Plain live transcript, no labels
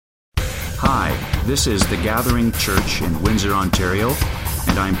Hi, this is The Gathering Church in Windsor, Ontario,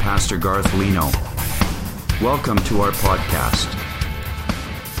 and I'm Pastor Garth Leno. Welcome to our podcast.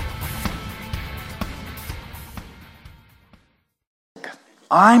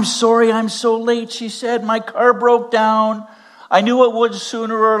 I'm sorry I'm so late, she said. My car broke down. I knew it would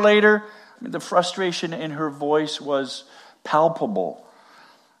sooner or later. The frustration in her voice was palpable.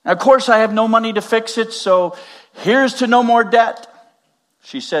 Of course, I have no money to fix it, so here's to no more debt,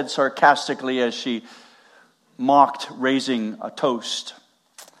 she said sarcastically as she mocked raising a toast.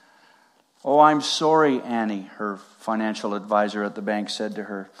 Oh, I'm sorry, Annie, her financial advisor at the bank said to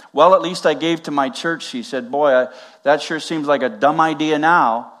her. Well, at least I gave to my church, she said. Boy, that sure seems like a dumb idea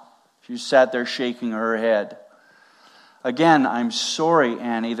now. She sat there shaking her head. Again, I'm sorry,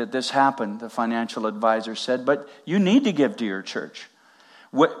 Annie, that this happened, the financial advisor said, but you need to give to your church.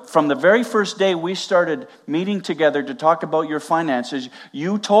 From the very first day we started meeting together to talk about your finances,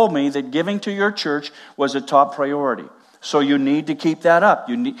 you told me that giving to your church was a top priority. So you need to keep that up.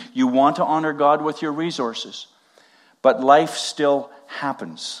 You want to honor God with your resources. But life still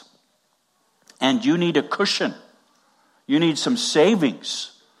happens. And you need a cushion. You need some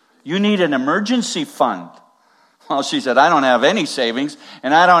savings. You need an emergency fund. Well, she said, I don't have any savings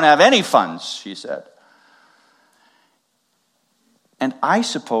and I don't have any funds, she said. And I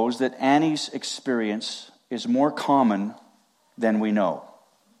suppose that Annie's experience is more common than we know.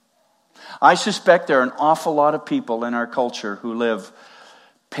 I suspect there are an awful lot of people in our culture who live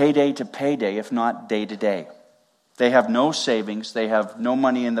payday to payday, if not day to day. They have no savings. They have no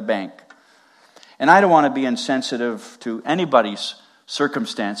money in the bank. And I don't want to be insensitive to anybody's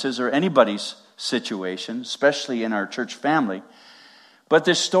circumstances or anybody's situation, especially in our church family. But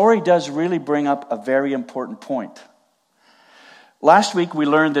this story does really bring up a very important point. Last week we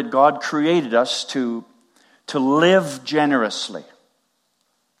learned that God created us to live generously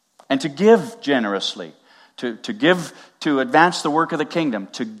and to give generously, to give to advance the work of the kingdom,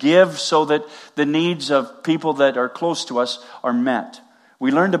 to give so that the needs of people that are close to us are met.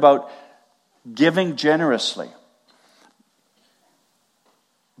 We learned about giving generously.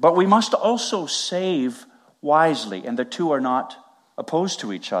 But we must also save wisely, and the two are not opposed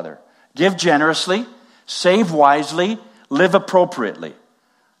to each other. Give generously, save wisely, live appropriately.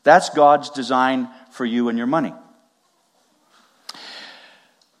 That's God's design for you and your money.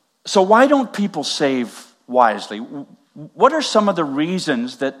 So why don't people save wisely? What are some of the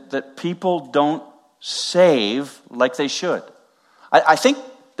reasons that people don't save like they should? I think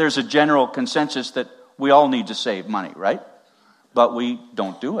there's a general consensus that we all need to save money, right? But we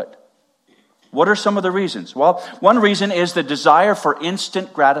don't do it. What are some of the reasons? Well, one reason is the desire for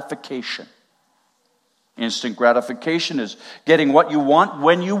instant gratification. Instant gratification is getting what you want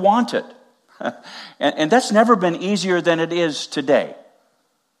when you want it. And that's never been easier than it is today.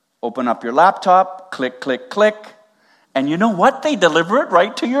 Open up your laptop, click, click, click, and you know what? They deliver it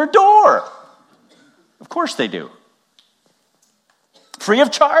right to your door. Of course they do. Free of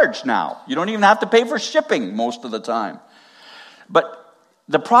charge now. You don't even have to pay for shipping most of the time. But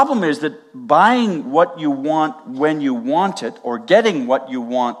the problem is that buying what you want when you want it, or getting what you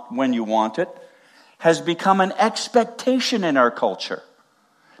want when you want it, has become an expectation in our culture.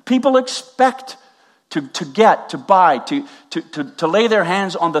 People expect to get, to buy, to lay their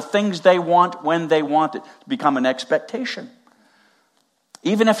hands on the things they want when they want it. It's become an expectation.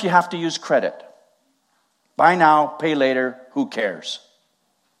 Even if you have to use credit. Buy now, pay later, who cares?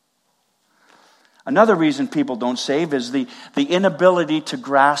 Another reason people don't save is the inability to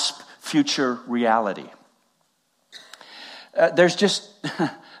grasp future reality.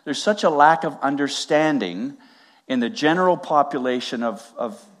 There's such a lack of understanding in the general population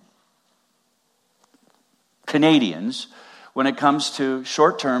of Canadians when it comes to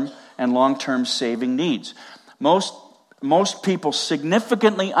short-term and long-term saving needs. Most people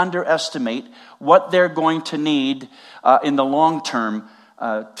significantly underestimate what they're going to need in the long term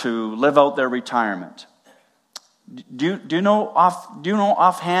to live out their retirement. Do you know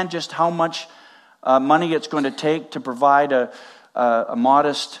offhand just how much money it's going to take to provide a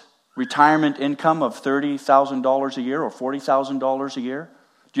modest retirement income of $30,000 a year or $40,000 a year?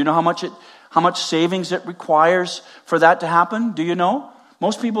 Do you know how much savings it requires for that to happen? Do you know?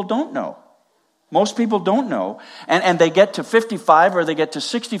 Most people don't know. Most people don't know. And they get to 55 or they get to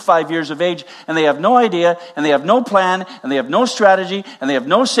 65 years of age and they have no idea and they have no plan and they have no strategy and they have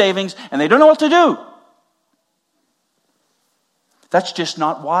no savings and they don't know what to do. That's just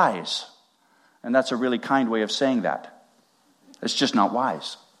not wise. And that's a really kind way of saying that. It's just not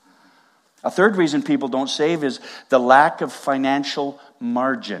wise. A third reason people don't save is the lack of financial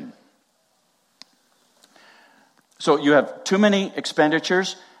margin. So you have too many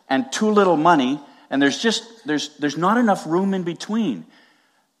expenditures and too little money, and there's not enough room in between.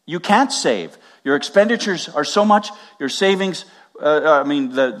 You can't save. Your expenditures are so much, your savings,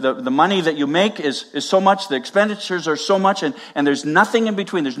 the money that you make is so much, the expenditures are so much, and there's nothing in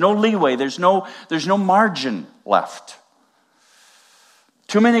between. There's no leeway, there's no margin left.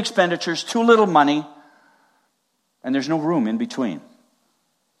 Too many expenditures, too little money, and there's no room in between.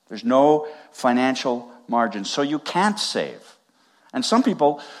 There's no financial margin, so you can't save. And some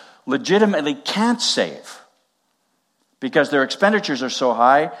people legitimately can't save because their expenditures are so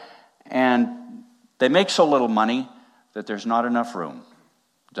high and they make so little money that there's not enough room.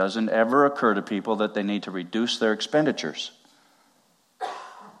 It doesn't ever occur to people that they need to reduce their expenditures.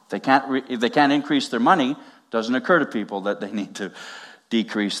 If they can't increase their money, it doesn't occur to people that they need to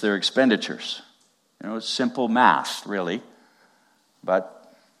decrease their expenditures. It's simple math, really,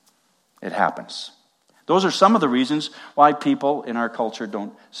 but it happens. Those are some of the reasons why people in our culture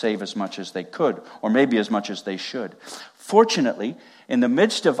don't save as much as they could, or maybe as much as they should. Fortunately, in the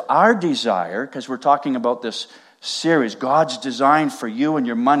midst of our desire, because we're talking about this series, God's design for you and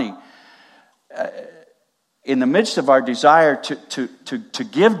your money, in the midst of our desire to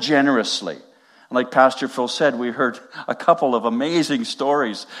give generously, like Pastor Phil said, we heard a couple of amazing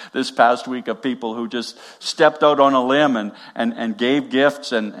stories this past week of people who just stepped out on a limb and gave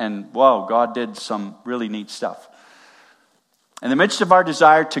gifts, and wow, God did some really neat stuff. In the midst of our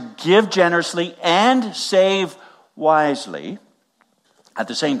desire to give generously and save wisely, at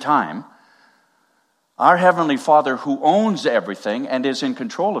the same time, our Heavenly Father, who owns everything and is in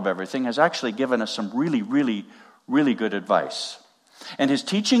control of everything, has actually given us some really, really, really good advice. And his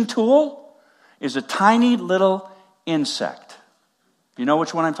teaching tool is a tiny little insect. You know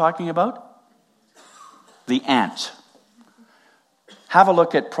which one I'm talking about? The ant. Have a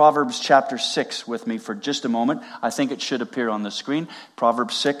look at Proverbs chapter 6 with me for just a moment. I think it should appear on the screen.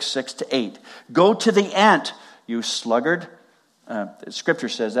 Proverbs 6:6-8. Go to the ant, you sluggard. Scripture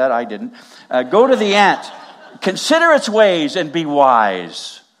says that, I didn't. Go to the ant. Consider its ways and be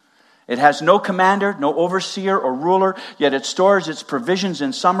wise. It has no commander, no overseer or ruler, yet it stores its provisions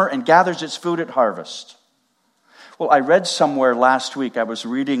in summer and gathers its food at harvest. Well, I read somewhere last week, I was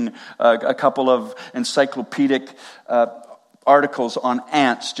reading a couple of encyclopedic articles on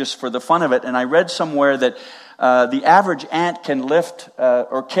ants just for the fun of it, and I read somewhere that the average ant can lift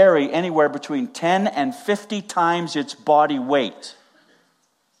or carry anywhere between 10 and 50 times its body weight.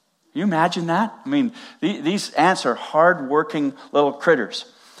 Can you imagine that? I mean, these ants are hard-working little critters.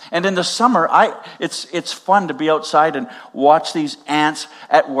 And in the summer, it's fun to be outside and watch these ants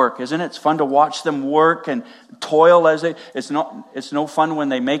at work, isn't it? It's fun to watch them work and toil as they. It's no fun when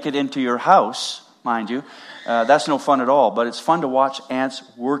they make it into your house, mind you. That's no fun at all. But it's fun to watch ants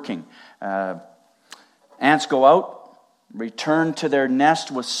working. Ants go out, return to their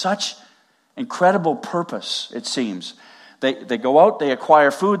nest with such incredible purpose. It seems they go out, they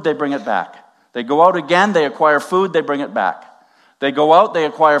acquire food, they bring it back. They go out again, they acquire food, they bring it back. They go out, they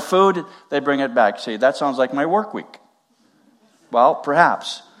acquire food, they bring it back. See, that sounds like my work week. Well,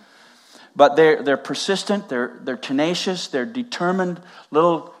 perhaps. But they're persistent, they're tenacious, they're determined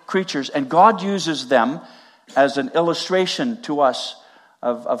little creatures. And God uses them as an illustration to us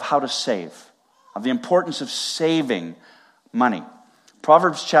of how to save, of the importance of saving money.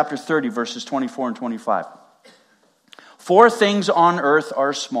 Proverbs chapter 30, verses 24 and 25. 4 things on earth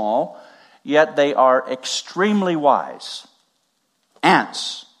are small, yet they are extremely wise.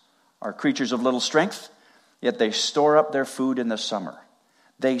 Ants are creatures of little strength, yet they store up their food in the summer.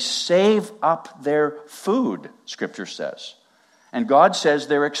 They save up their food, Scripture says. And God says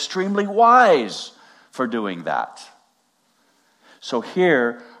they're extremely wise for doing that. So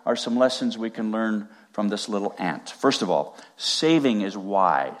here are some lessons we can learn from this little ant. First of all, saving is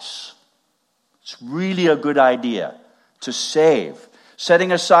wise. It's really a good idea to save.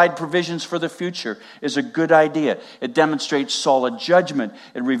 Setting aside provisions for the future is a good idea. It demonstrates solid judgment.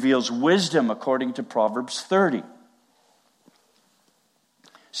 It reveals wisdom according to Proverbs 30.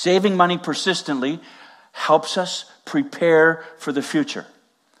 Saving money persistently helps us prepare for the future,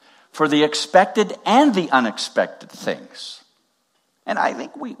 for the expected and the unexpected things. And I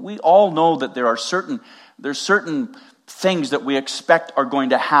think we all know that there's certain things that we expect are going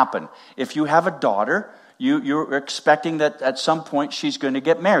to happen. If you have a daughter, you're expecting that at some point she's going to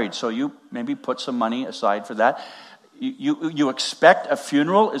get married, so you maybe put some money aside for that. You expect a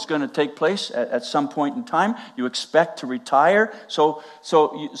funeral is going to take place at some point in time. You expect to retire, so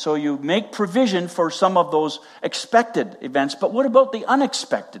you make provision for some of those expected events. But what about the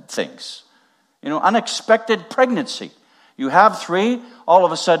unexpected things? Unexpected pregnancy. You have 3, all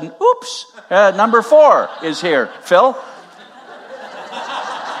of a sudden, oops, number 4 is here. Phil?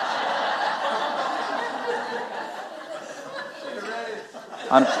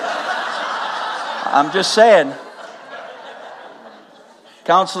 I'm just saying.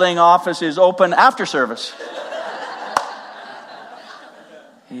 Counseling office is open after service.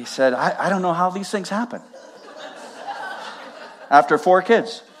 He said, I don't know how these things happen. After 4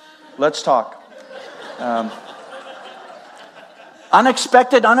 kids. Let's talk.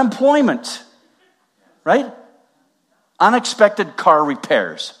 Unexpected unemployment. Right? Unexpected car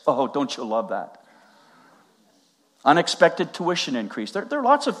repairs. Oh, don't you love that? Unexpected tuition increase. There are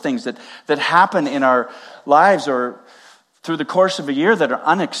lots of things that happen in our lives or through the course of a year that are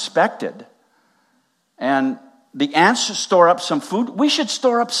unexpected. And the ants store up some food. We should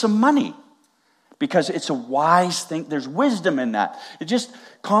store up some money because it's a wise thing. There's wisdom in that. It's just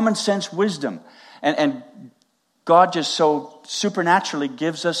common sense wisdom. And God just so supernaturally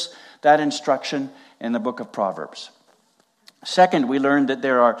gives us that instruction in the book of Proverbs. Second, we learned that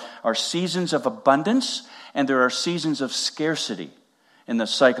there are seasons of abundance and there are seasons of scarcity in the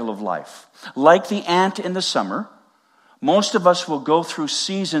cycle of life. Like the ant in the summer, most of us will go through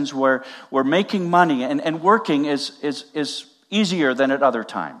seasons where we're making money and working is easier than at other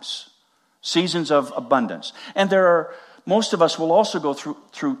times. Seasons of abundance. And most of us will also go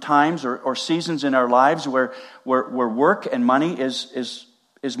through times or seasons in our lives where work and money is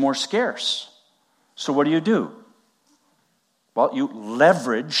more scarce. So what do? Well, you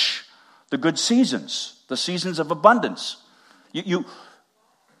leverage the good seasons, the seasons of abundance.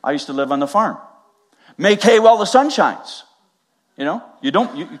 I used to live on the farm. Make hay while the sun shines.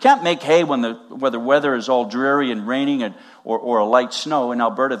 You can't make hay when the weather is all dreary and raining or a light snow. In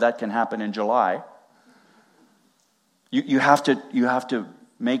Alberta, that can happen in July. You have to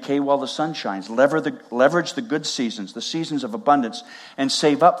make hay while the sun shines. Leverage the good seasons, the seasons of abundance, and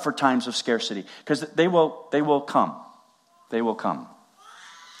save up for times of scarcity because they will come. They will come.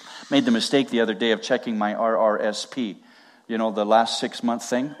 Made the mistake the other day of checking my RRSP. The last 6-month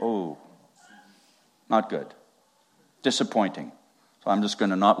thing. Oh, not good. Disappointing. So I'm just going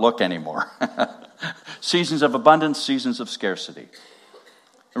to not look anymore. Seasons of abundance, seasons of scarcity.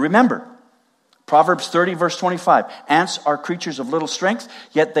 And remember, Proverbs 30, verse 25. Ants are creatures of little strength,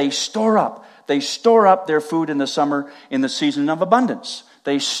 yet they store up. They store up their food in the summer in the season of abundance.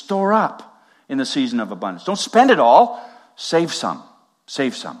 They store up in the season of abundance. Don't spend it all. Save some.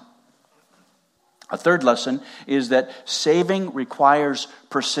 Save some. A third lesson is that saving requires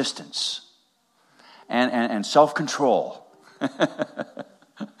persistence and self-control.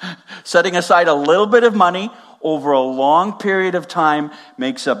 Setting aside a little bit of money over a long period of time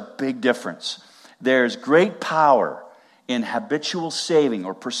makes a big difference. There's great power in habitual saving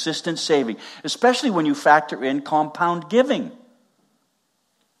or persistent saving, especially when you factor in compound giving.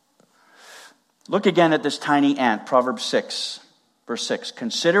 Look again at this tiny ant, Proverbs 6, verse 6.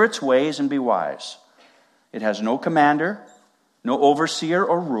 Consider its ways and be wise. It has no commander, no overseer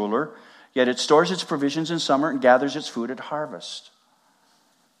or ruler, yet it stores its provisions in summer and gathers its food at harvest.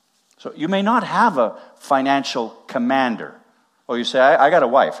 So you may not have a financial commander. Or you say, I got a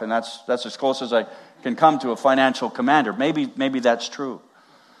wife, and that's as close as I can come to a financial commander. Maybe that's true.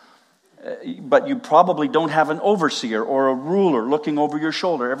 But you probably don't have an overseer or a ruler looking over your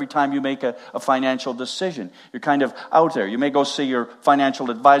shoulder every time you make a financial decision. You're kind of out there. You may go see your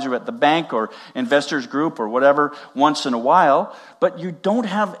financial advisor at the bank or investors group or whatever once in a while, but you don't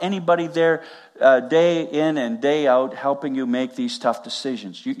have anybody there day in and day out helping you make these tough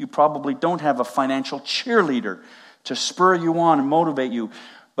decisions. You probably don't have a financial cheerleader to spur you on and motivate you,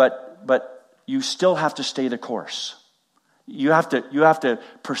 but you still have to stay the course. You have to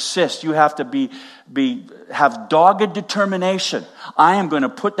persist. You have to have dogged determination. I am going to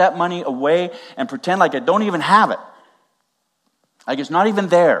put that money away and pretend like I don't even have it. Like it's not even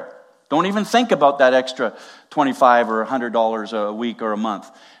there. Don't even think about that extra $25 or $100 a week or a month.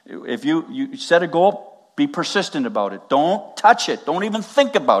 If you set a goal, be persistent about it. Don't touch it. Don't even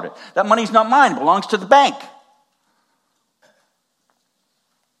think about it. That money's not mine. It belongs to the bank.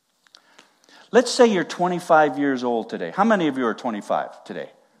 Let's say you're 25 years old today. How many of you are 25 today?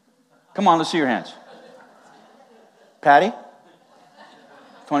 Come on, let's see your hands. Patty?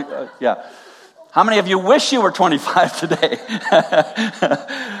 20, yeah. How many of you wish you were 25 today?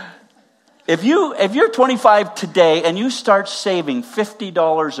 If you're 25 today and you start saving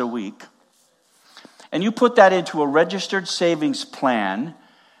 $50 a week, and you put that into a registered savings plan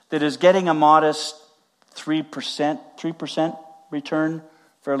that is getting a modest 3% return,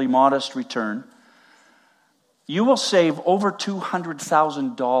 fairly modest return, you will save over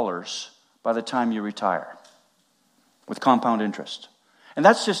 $200,000 by the time you retire with compound interest. And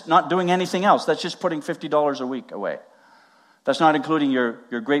that's just not doing anything else. That's just putting $50 a week away. That's not including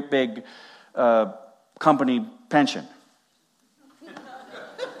your great big company pension.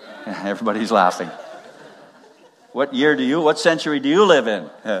 Everybody's laughing. What century do you live in?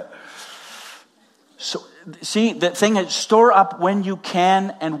 So, see, the thing is, store up when you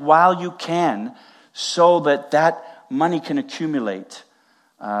can and while you can, so that money can accumulate.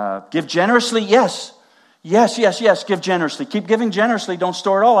 Give generously, yes. Yes, give generously. Keep giving generously, don't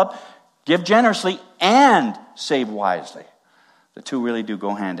store it all up. Give generously and save wisely. The two really do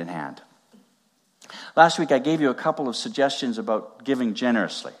go hand in hand. Last week I gave you a couple of suggestions about giving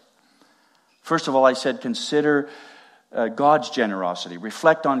generously. First of all, I said consider God's generosity.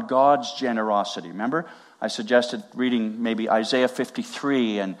 Reflect on God's generosity. Remember, I suggested reading maybe Isaiah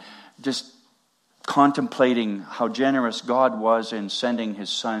 53 and just contemplating how generous God was in sending his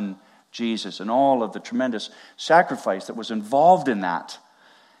son Jesus and all of the tremendous sacrifice that was involved in that,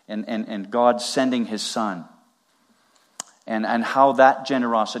 and God sending his son. And how that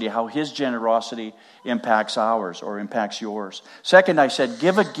generosity, how his generosity impacts ours or impacts yours. Second, I said,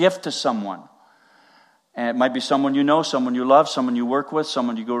 give a gift to someone. And it might be someone you know, someone you love, someone you work with,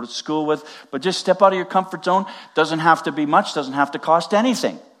 someone you go to school with. But just step out of your comfort zone. Doesn't have to be much, doesn't have to cost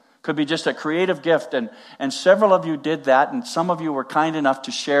anything. Could be just a creative gift. And several of you did that, and some of you were kind enough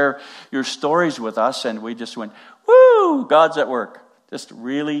to share your stories with us, and we just went, woo, God's at work. Just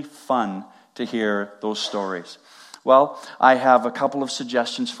really fun to hear those stories. Well, I have a couple of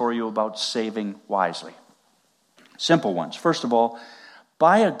suggestions for you about saving wisely. Simple ones. First of all,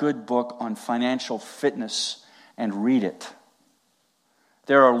 buy a good book on financial fitness and read it.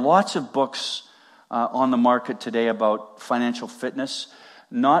 There are lots of books on the market today about financial fitness.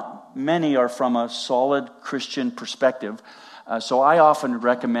 Not many are from a solid Christian perspective. So I often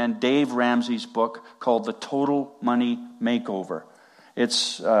recommend Dave Ramsey's book called The Total Money Makeover.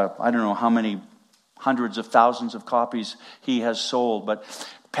 It's, I don't know how many hundreds of thousands of copies he has sold. But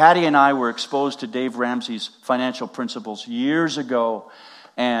Patty and I were exposed to Dave Ramsey's financial principles years ago.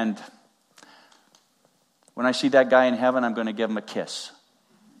 And when I see that guy in heaven, I'm going to give him a kiss.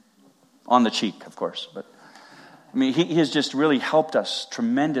 On the cheek, of course. But I mean, he has just really helped us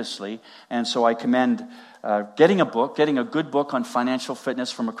tremendously. And so I commend getting a good book on financial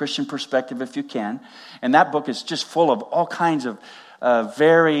fitness from a Christian perspective if you can. And that book is just full of all kinds of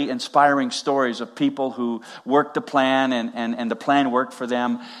very inspiring stories of people who worked the plan and the plan worked for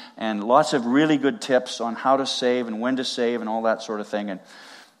them, and lots of really good tips on how to save and when to save and all that sort of thing.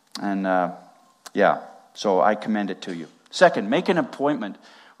 So I commend it to you. Second, make an appointment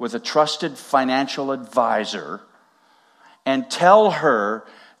with a trusted financial advisor and tell her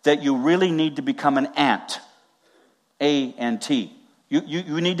that you really need to become an ant. A-N-T.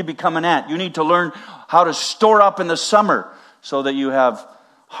 You need to become an ant. You need to learn how to store up in the summer so that you have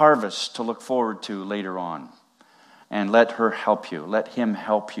harvest to look forward to later on. And let her help you. Let him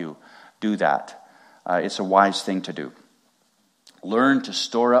help you do that. It's a wise thing to do. Learn to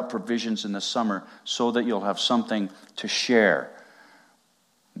store up provisions in the summer so that you'll have something to share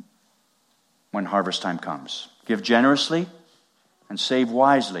when harvest time comes. Give generously and save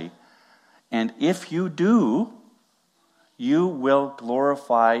wisely. And if you do, you will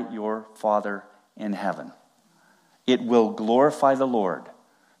glorify your Father in heaven. It will glorify the Lord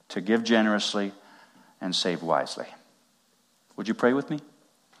to give generously and save wisely. Would you pray with me?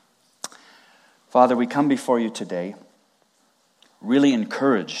 Father, we come before you today really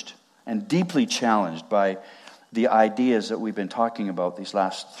encouraged and deeply challenged by the ideas that we've been talking about these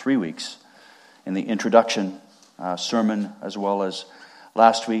last 3 weeks in the introduction sermon, as well as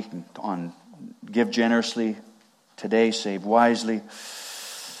last week on give generously, today save wisely.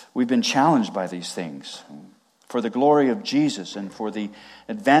 We've been challenged by these things. For the glory of Jesus and for the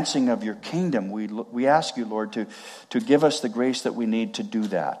advancing of your kingdom, we ask you, Lord, to give us the grace that we need to do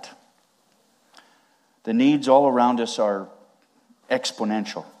that. The needs all around us are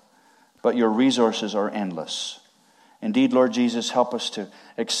exponential, but your resources are endless. Indeed, Lord Jesus, help us to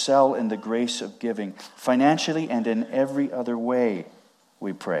excel in the grace of giving, financially and in every other way,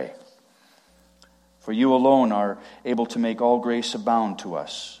 we pray. For you alone are able to make all grace abound to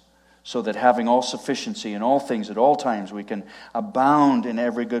us, so that having all sufficiency in all things at all times, we can abound in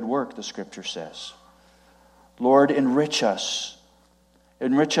every good work, the Scripture says. Lord, enrich us.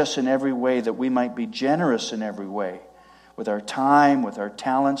 Enrich us in every way that we might be generous in every way, with our time, with our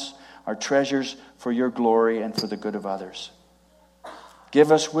talents, our treasures, for your glory and for the good of others.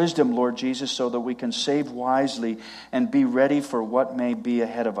 Give us wisdom, Lord Jesus, so that we can save wisely and be ready for what may be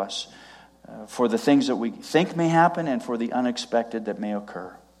ahead of us, for the things that we think may happen and for the unexpected that may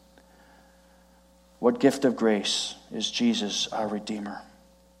occur. What gift of grace is Jesus, our Redeemer.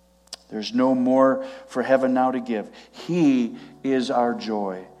 There's no more for heaven now to give. He is our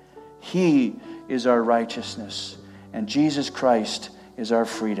joy. He is our righteousness. And Jesus Christ is our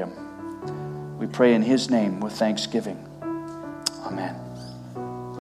freedom. We pray in his name with thanksgiving. Amen.